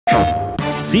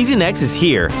Season X is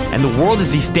here, and the world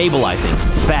is destabilizing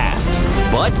fast.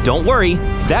 But don't worry,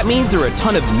 that means there are a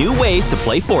ton of new ways to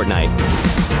play Fortnite.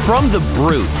 From the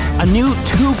Brute, a new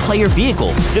 2-player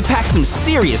vehicle that packs some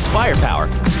serious firepower,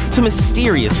 to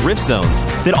mysterious rift zones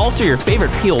that alter your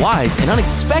favorite POIs in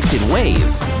unexpected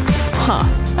ways. Huh,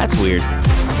 that's weird.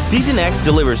 Season X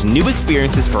delivers new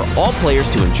experiences for all players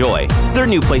to enjoy. There are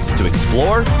new places to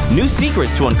explore, new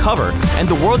secrets to uncover, and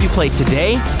the world you play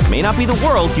today may not be the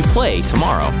world you play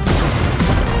tomorrow.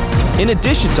 In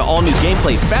addition to all new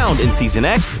gameplay found in Season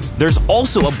X, there's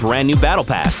also a brand new Battle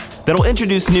Pass that'll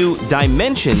introduce new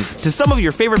dimensions to some of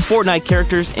your favorite Fortnite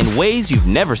characters in ways you've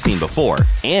never seen before.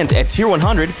 And at Tier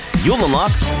 100, you'll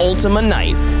unlock Ultima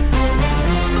Night.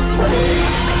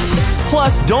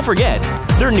 Plus, don't forget,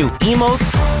 there are new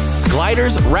emotes,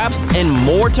 gliders, wraps, and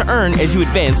more to earn as you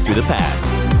advance through the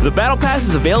pass. The Battle Pass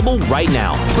is available right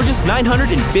now for just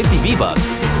 950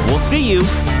 V-Bucks. We'll see you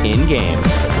in-game.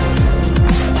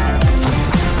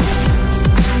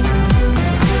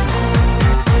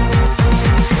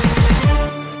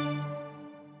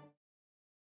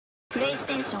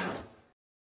 PlayStation